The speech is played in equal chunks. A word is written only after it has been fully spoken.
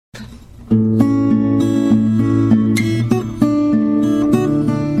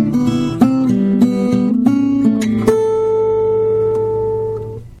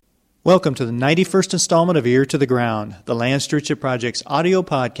Welcome to the 91st installment of Ear to the Ground, the Land Stewardship Project's audio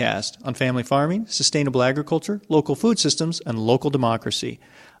podcast on family farming, sustainable agriculture, local food systems, and local democracy.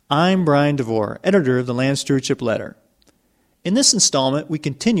 I'm Brian DeVore, editor of the Land Stewardship Letter. In this installment, we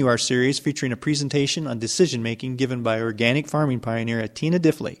continue our series featuring a presentation on decision-making given by organic farming pioneer Tina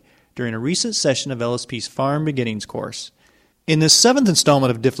Diffley during a recent session of LSP's Farm Beginnings course. In this seventh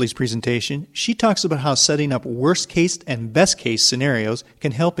installment of Diffley's presentation, she talks about how setting up worst-case and best-case scenarios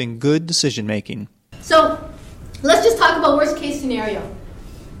can help in good decision-making. So, let's just talk about worst-case scenario.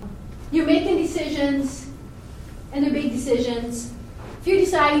 You're making decisions, and they're big decisions. If you're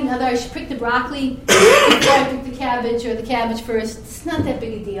deciding whether I should pick the broccoli before I pick the cabbage or the cabbage first, it's not that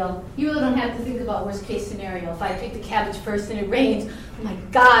big a deal. You really don't have to think about worst-case scenario. If I pick the cabbage first and it rains, oh my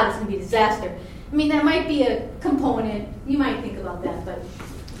God, it's going to be a disaster. I mean, that might be a component. You might think about that, but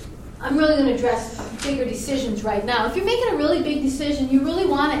I'm really going to address bigger decisions right now. If you're making a really big decision, you really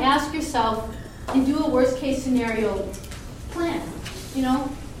want to ask yourself and do a worst-case scenario plan. You know,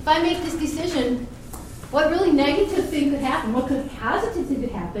 if I make this decision, what really negative thing could happen? What could positive thing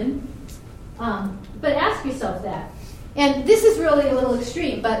could happen? But ask yourself that. And this is really a little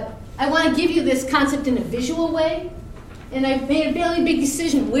extreme, but I want to give you this concept in a visual way. And I've made a really big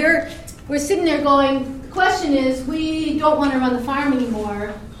decision. We're sitting there going, the question is, we don't want to run the farm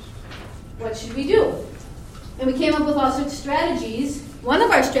anymore. What should we do? And we came up with all sorts of strategies. One of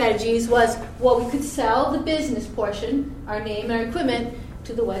our strategies was, well, we could sell the business portion, our name and our equipment,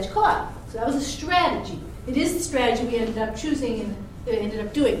 to the Wedge Co-op. So that was a strategy. It is the strategy we ended up choosing and ended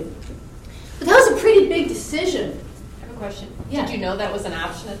up doing. But that was a pretty big decision. I have a question. Yeah. Did you know that was an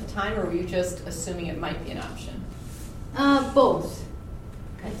option at the time, or were you just assuming it might be an option? Both.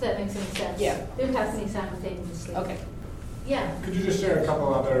 If that makes any sense. Yeah. They're happening simultaneously. Okay. Yeah. Could you just share a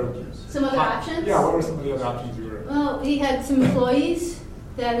couple other... Some other options? Yeah, what were some of the other options you were... Well, we had some employees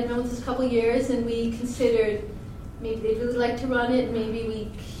that had been with us a couple of years, and we considered maybe they'd really like to run it. Maybe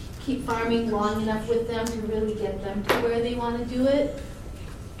we keep farming long enough with them to really get them to where they want to do it.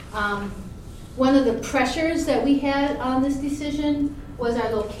 One of the pressures that we had on this decision was our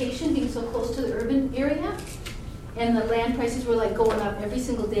location being so close to the urban area. And the land prices were like going up every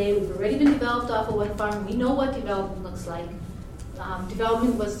single day. We've already been developed off of one farm. We know what development looks like.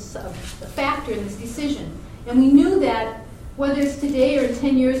 Development was a factor in this decision. And we knew that whether it's today or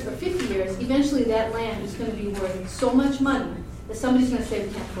 10 years or 50 years, eventually that land is going to be worth so much money that somebody's going to say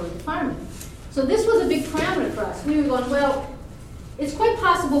we can't afford to farm it. So this was a big parameter for us. We were going, well, it's quite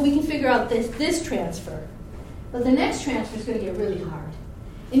possible we can figure out this transfer. But the next transfer is going to get really hard.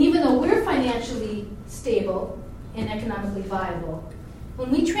 And even though we're financially stable and economically viable,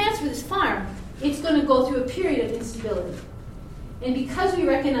 when we transfer this farm, it's going to go through a period of instability. And because we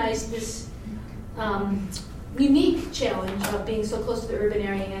recognize this unique challenge of being so close to the urban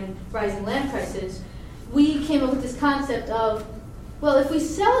area and rising land prices, we came up with this concept of, well, if we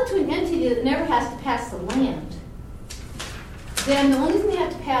sell it to an entity that never has to pass the land, then the only thing they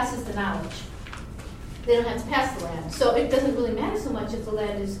have to pass is the knowledge. They don't have to pass the land. So it doesn't really matter so much if the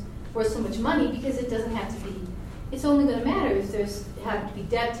land is worth so much money, because it doesn't have to be. It's only going to matter if there's have to be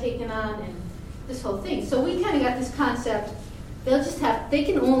debt taken on and this whole thing. So we kind of got this concept. They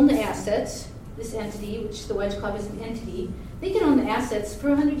can own the assets, this entity, which the Wedge Club is an entity, they can own the assets for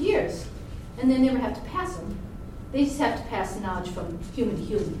 100 years, and they never have to pass them. They just have to pass the knowledge from human to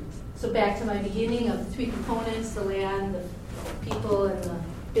human. So back to my beginning of the three components, the land, the people, and the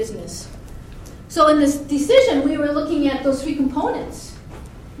business. So in this decision, we were looking at those three components.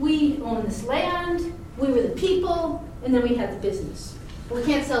 We own this land, we were the people, and then we had the business. We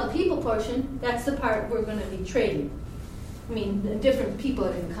can't sell the people portion. That's the part we're going to be trading. I mean, the different people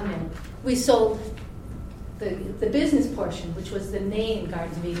are going to come in. We sold the business portion, which was the name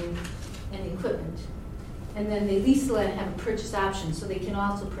Gardens of Eden and the equipment. And then they lease the land and have a purchase option, so they can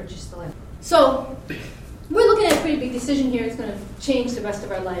also purchase the land. So we're looking at a pretty big decision here. It's going to change the rest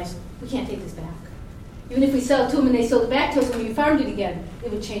of our lives. We can't take this back. Even if we sell it to them and they sold it back to us and we farmed it again,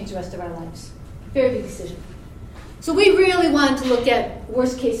 it would change the rest of our lives. Very big decision. So we really wanted to look at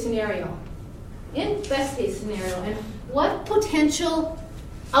worst case scenario and best case scenario and what potential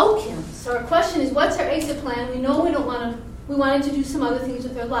outcomes. So our question is, what's our exit plan? We know we wanted to do some other things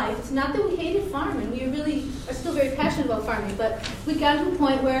with our life. It's not that we hated farming. We really are still very passionate about farming, but we got to a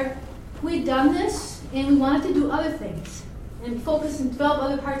point where we'd done this and we wanted to do other things and focus and develop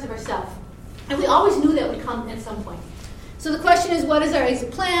other parts of ourselves. And we always knew that would come at some point. So the question is, what is our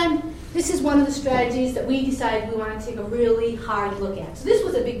exit plan? This is one of the strategies that we decided we wanted to take a really hard look at. So this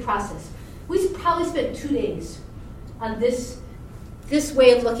was a big process. We probably spent 2 days on this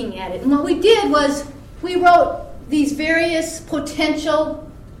way of looking at it. And what we did was we wrote these various potential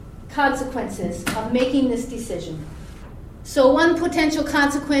consequences of making this decision. So one potential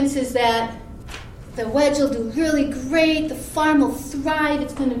consequence is that the wedge will do really great, the farm will thrive,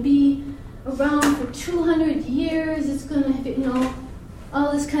 it's going to be around for 200 years, it's going to,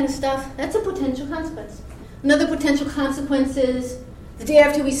 all this kind of stuff. That's a potential consequence. Another potential consequence is the day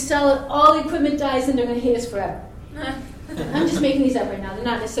after we sell it, all the equipment dies and they're going to hate us forever. I'm just making these up right now. They're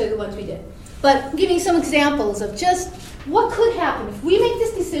not necessarily the ones we did. But I'm giving you some examples of just what could happen. If we make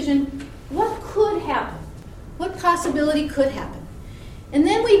this decision, what could happen? What possibility could happen? And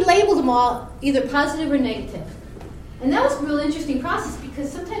then we labeled them all either positive or negative. And that was a real interesting process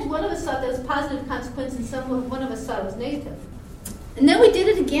because sometimes one of us thought that was a positive consequence and one of us thought it was negative. And then we did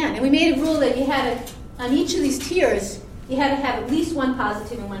it again. And we made a rule that you had to, on each of these tiers, you had to have at least one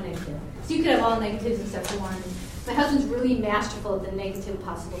positive and one negative. So you could have all negatives except for one. My husband's really masterful at the negative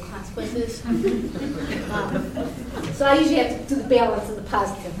possible consequences. So I usually have to do the balance of the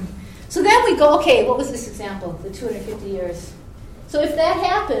positive. So then we go, okay, what was this example, the 250 years? So if that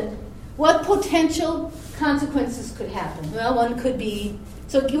happened, what potential consequences could happen? Well, one could be,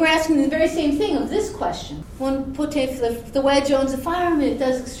 so we're asking the very same thing of this question. One potential, if the wedge owns a farm and it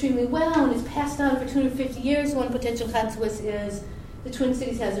does extremely well and it's passed on for 250 years, one potential consequence is the Twin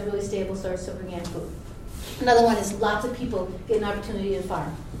Cities has a really stable source of organic food. Another one is lots of people get an opportunity to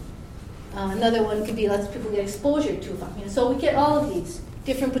farm. Another one could be lots of people get exposure to a farm. So we get all of these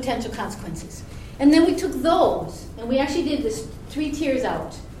different potential consequences. And then we took those, and we actually did this 3 tiers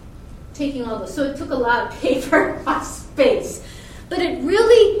out, taking all those. So it took a lot of paper space. But it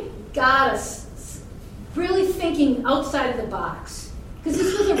really got us really thinking outside of the box. Because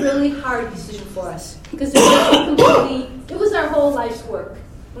this was a really hard decision for us. Because it was our whole life's work.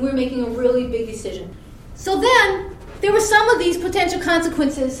 And we were making a really big decision. So then, there were some of these potential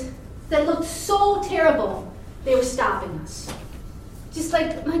consequences that looked so terrible, they were stopping us. Just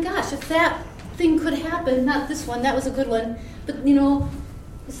like, my gosh, if that thing could happen, not this one, that was a good one, but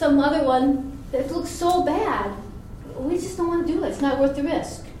some other one that looks so bad, we just don't want to do it. It's not worth the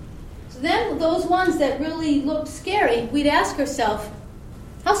risk. So then those ones that really looked scary, we'd ask ourselves,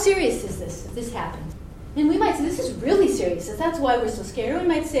 how serious is this if this happens? And we might say, this is really serious. If that's why we're so scared. Or we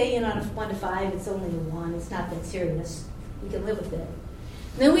might say, on a 1 to 5, it's only a 1. It's not that serious. We can live with it.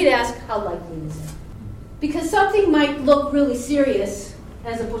 And then we'd ask, how likely is it? Because something might look really serious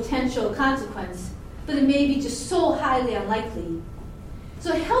as a potential consequence, but it may be just so highly unlikely.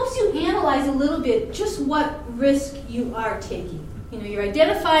 So it helps you analyze a little bit just what risk you are taking. You're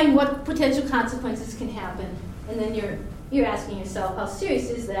identifying what potential consequences can happen, and then you're asking yourself, how serious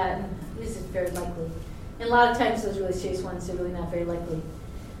is that, and is it very likely? And a lot of times those really serious ones are really not very likely.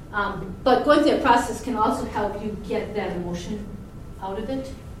 But going through that process can also help you get that emotion out of it,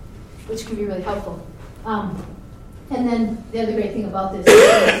 which can be really helpful. And then the other great thing about this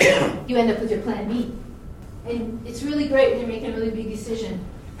is you end up with your plan B. And it's really great when you're making a really big decision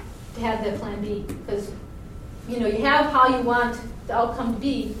to have that plan B, because you have how you want the outcome to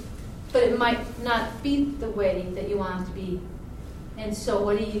be, but it might not be the way that you want it to be. And so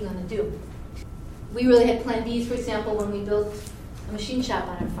what are you going to do? We really had plan Bs, for example, when we built a machine shop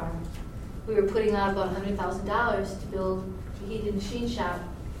on our farm. We were putting out about $100,000 to build a heated machine shop,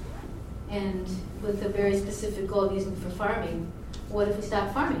 and with a very specific goal of using it for farming. What if we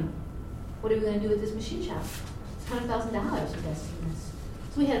stop farming? What are we going to do with this machine shop? It's $100,000 invested in this.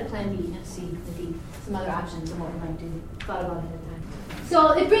 So we had a plan B and C and D, some other options on what we might do. Thought about it ahead of time.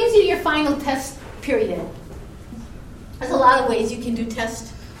 So it brings you to your final test period. There's a lot of ways you can do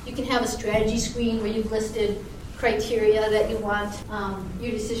tests. You can have a strategy screen where you've listed criteria that you want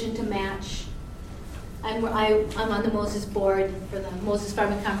your decision to match. I'm on the Moses board for the Moses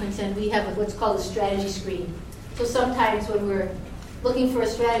Farming Conference, and we have what's called a strategy screen. So sometimes when we're looking for a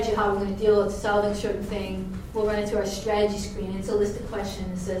strategy, how we're going to deal with solving a certain thing, we'll run it through our strategy screen. It's a list of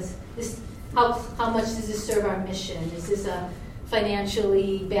questions. It says, how much does this serve our mission? Is this a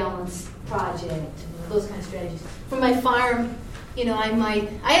financially balanced project? Those kind of strategies. For my farm,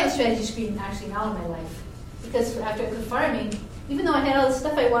 I have a strategy screen actually now in my life, because after I quit farming, even though I had all the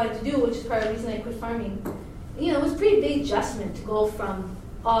stuff I wanted to do, which is part of the reason I quit farming, it was a pretty big adjustment to go from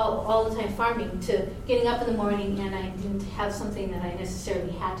all the time farming to getting up in the morning, and I didn't have something that I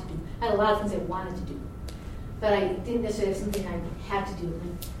necessarily had to do. I had a lot of things I wanted to do, but I didn't necessarily have something I had to do.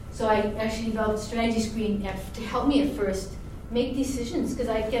 And so I actually developed a strategy screen to help me at first make decisions, because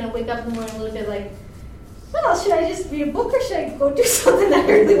I kind of wake up in the morning a little bit like, well, should I just read a book, or should I go do something that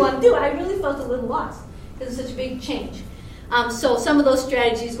I really want to do? I really felt a little lost because it's such a big change. So some of those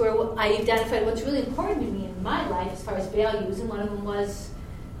strategies where I identified what's really important to me in my life as far as values, and one of them was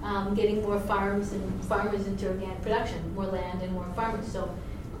getting more farms and farmers into organic production, more land and more farmers. So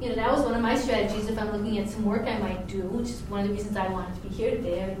that was one of my strategies if I'm looking at some work I might do, which is one of the reasons I wanted to be here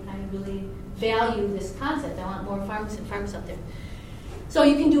today. I really value this concept. I want more farmers and farmers out there. So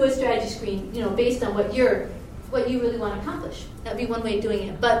you can do a strategy screen, based on what you really want to accomplish. That would be one way of doing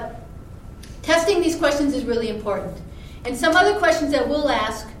it. But testing these questions is really important. And some other questions that we'll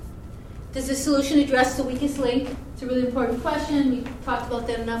ask: does the solution address the weakest link? It's a really important question. We talked about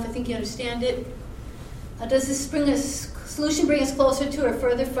that enough. I think you understand it. Does this solution bring us closer to or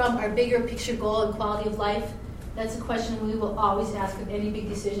further from our bigger picture goal and quality of life? That's a question we will always ask with any big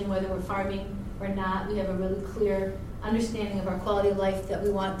decision, whether we're farming or not. We have a really clear understanding of our quality of life that we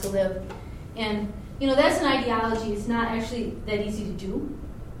want to live. And, that's an ideology. It's not actually that easy to do.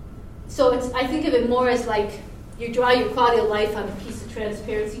 So I think of it more as like you draw your quality of life on a piece of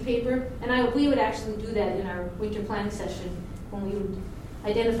transparency paper. And we would actually do that in our winter planning session when we would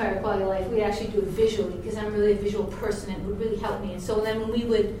identify our quality of life. We'd actually do it visually because I'm really a visual person and it would really help me. And so then when we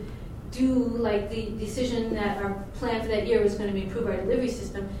would do like the decision that our plan for that year was going to be improve our delivery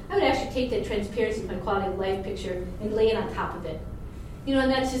system, I would actually take that transparency of my quality of life picture and lay it on top of it.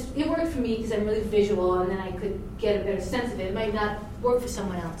 And that's just, it worked for me because I'm really visual and then I could get a better sense of it. It might not work for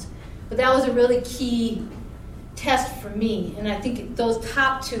someone else. But that was a really key test for me. And I think those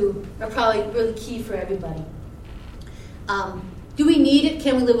top two are probably really key for everybody. Do we need it?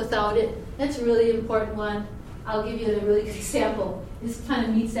 Can we live without it? That's a really important one. I'll give you a really good example. This kind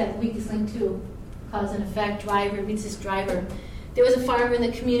of meets that weakest link too. Cause and effect, driver, meets this driver. There was a farmer in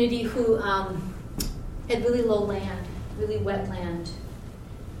the community who had really low land, really wet land.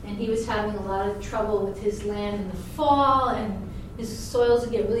 And he was having a lot of trouble with his land in the fall, and his soils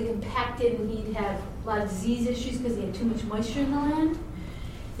would get really compacted, and he'd have a lot of disease issues because he had too much moisture in the land.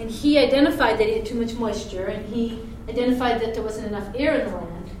 And he identified that he had too much moisture, and he identified that there wasn't enough air in the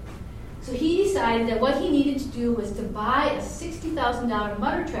land. So he decided that what he needed to do was to buy a $60,000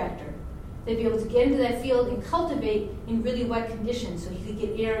 mutter tractor that'd be able to get into that field and cultivate in really wet conditions so he could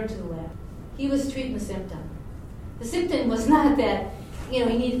get air into the land. He was treating the symptom. The symptom was not that, he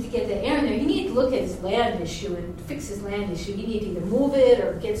needed to get the air in there. He needed to look at his land issue and fix his land issue. He needed to either move it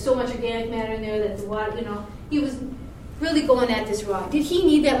or get so much organic matter in there that the water, he was really going at this wrong. Did he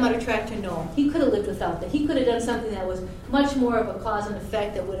need that mutter tractor? No. He could have lived without that. He could have done something that was much more of a cause and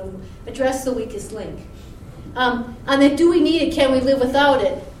effect that would have addressed the weakest link. On that, do we need it? Can we live without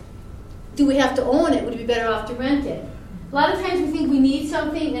it? Do we have to own it? Would it be better off to rent it? A lot of times we think we need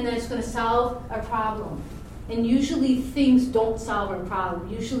something and then it's going to solve our problem. And usually things don't solve our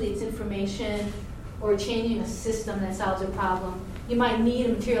problem. Usually it's information or changing a system that solves a problem. You might need a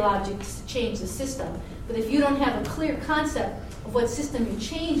material object to change the system. But if you don't have a clear concept of what system you're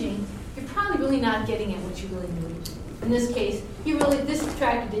changing, you're probably really not getting at what you really need. In this case, this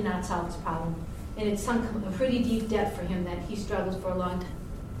tractor did not solve his problem. And it sunk a pretty deep debt for him that he struggled for a long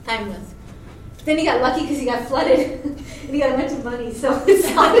time with. Then he got lucky because he got flooded, and he got a bunch of money, so it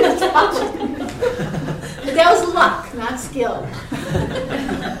solved his problem. But that was luck, not skill.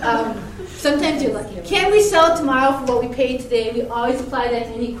 Sometimes you're lucky. Can we sell it tomorrow for what we paid today? We always apply that to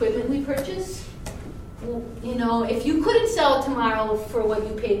any equipment we purchase. If you couldn't sell it tomorrow for what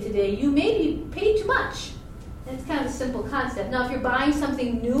you paid today, you maybe paid too much. That's kind of a simple concept. Now, if you're buying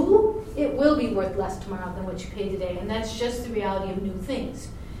something new, it will be worth less tomorrow than what you paid today, and that's just the reality of new things.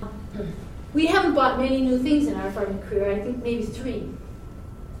 We haven't bought many new things in our farming career. I think maybe three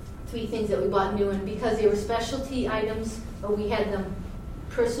things that we bought new, and because they were specialty items, or we had them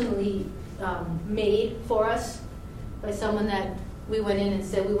personally made for us by someone that we went in and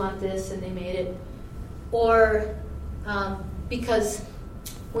said, we want this, and they made it. Or because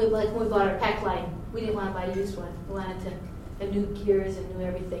when we bought our pack line, we didn't want to buy a used one. We wanted to have new gears and new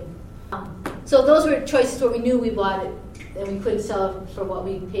everything. So those were choices where we knew we bought it and we couldn't sell it for what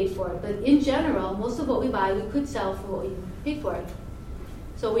we paid for it. But in general, most of what we buy, we could sell for what we paid for it.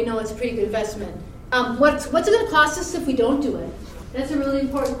 So we know it's a pretty good investment. What's it going to cost us if we don't do it? That's a really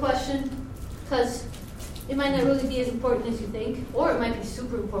important question because it might not really be as important as you think, or it might be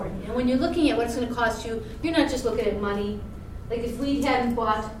super important. And when you're looking at what it's going to cost you, you're not just looking at money. Like if we hadn't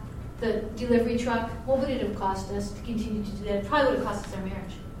bought the delivery truck, what would it have cost us to continue to do that? It probably would have cost us our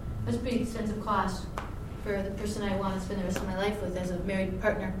marriage. That's a pretty expensive cost for the person I want to spend the rest of my life with as a married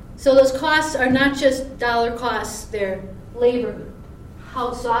partner. So those costs are not just dollar costs, they're labor. How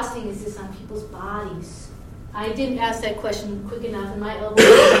exhausting is this on people's bodies? I didn't ask that question quick enough, and my elbow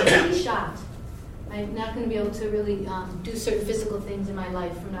is pretty shot. I'm not going to be able to really do certain physical things in my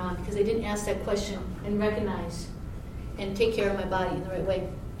life from now on because I didn't ask that question and recognize and take care of my body in the right way.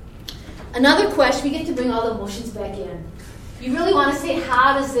 Another question, we get to bring all the emotions back in. You really want to say,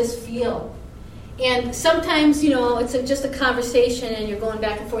 how does this feel? And sometimes, it's just a conversation and you're going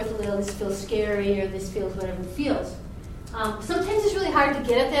back and forth a little, this feels scary or this feels whatever it feels. Sometimes it's really hard to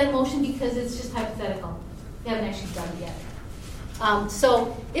get at that emotion because it's just hypothetical. You haven't actually done it yet.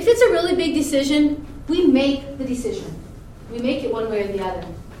 So if it's a really big decision, we make the decision. We make it one way or the other.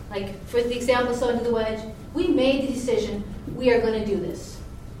 Like for the example, so under the wedge, we made the decision, we are going to do this.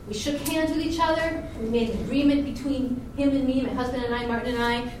 We shook hands with each other. We made an agreement between him and me, my husband and I, Martin and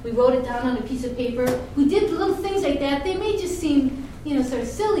I. We wrote it down on a piece of paper. We did little things like that. They may just seem, sort of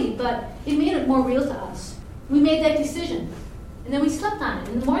silly, but it made it more real to us. We made that decision. And then we slept on it.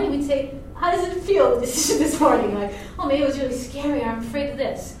 In the morning, we'd say, how does it feel, the decision this morning? Like, oh, maybe it was really scary, or I'm afraid of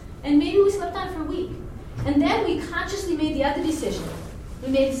this. And maybe we slept on it for a week. And then we consciously made the other decision. We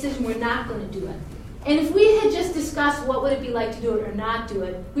made a decision we're not going to do it. And if we had just discussed what would it be like to do it or not do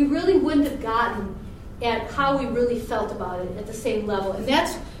it, we really wouldn't have gotten at how we really felt about it at the same level. And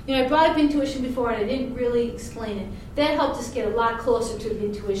that's, I brought up intuition before and I didn't really explain it. That helped us get a lot closer to the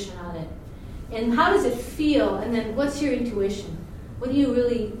intuition on it. And how does it feel? And then what's your intuition? What do you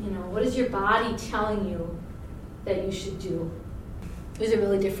really, what is your body telling you that you should do? There's a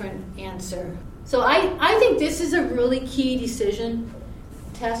really different answer. So I think this is a really key decision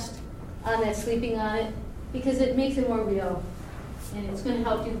test on that sleeping on it because it makes it more real. And it's going to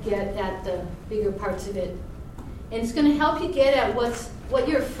help you get at the bigger parts of it. And it's going to help you get at what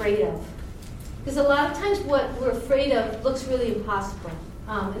you're afraid of. Because a lot of times what we're afraid of looks really impossible.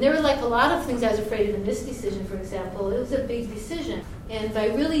 And there were a lot of things I was afraid of in this decision, for example. It was a big decision. And by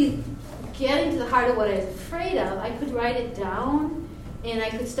really getting to the heart of what I was afraid of, I could write it down and I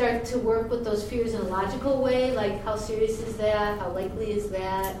could start to work with those fears in a logical way, like how serious is that? How likely is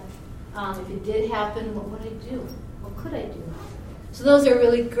that? If it did happen, what would I do? What could I do? So those are a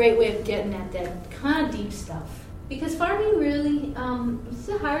really great way of getting at that kind of deep stuff. Because farming really, it's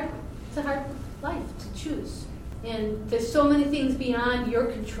a hard life to choose. And there's so many things beyond your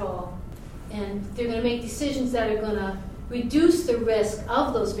control. And they're going to make decisions that are going to reduce the risk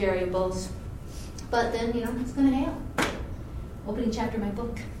of those variables. But then, it's going to hail. Opening chapter of my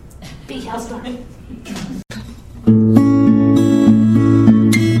book. Big hailstorm.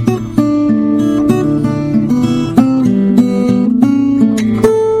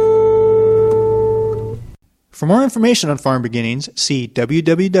 For more information on Farm Beginnings, see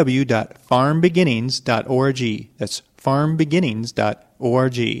www.farmbeginnings.org. That's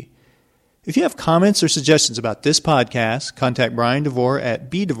farmbeginnings.org. If you have comments or suggestions about this podcast, contact Brian DeVore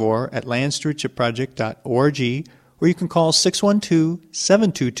at bdevore@landstewardshipproject.org, or you can call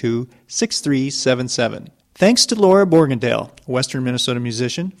 612-722-6377. Thanks to Laura Borgendale, a Western Minnesota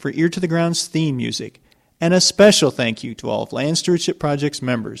musician, for Ear to the Ground's theme music. And a special thank you to all of Land Stewardship Project's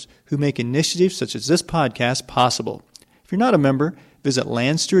members who make initiatives such as this podcast possible. If you're not a member, visit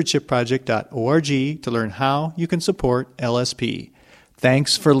landstewardshipproject.org to learn how you can support LSP.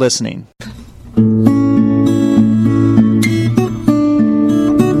 Thanks for listening.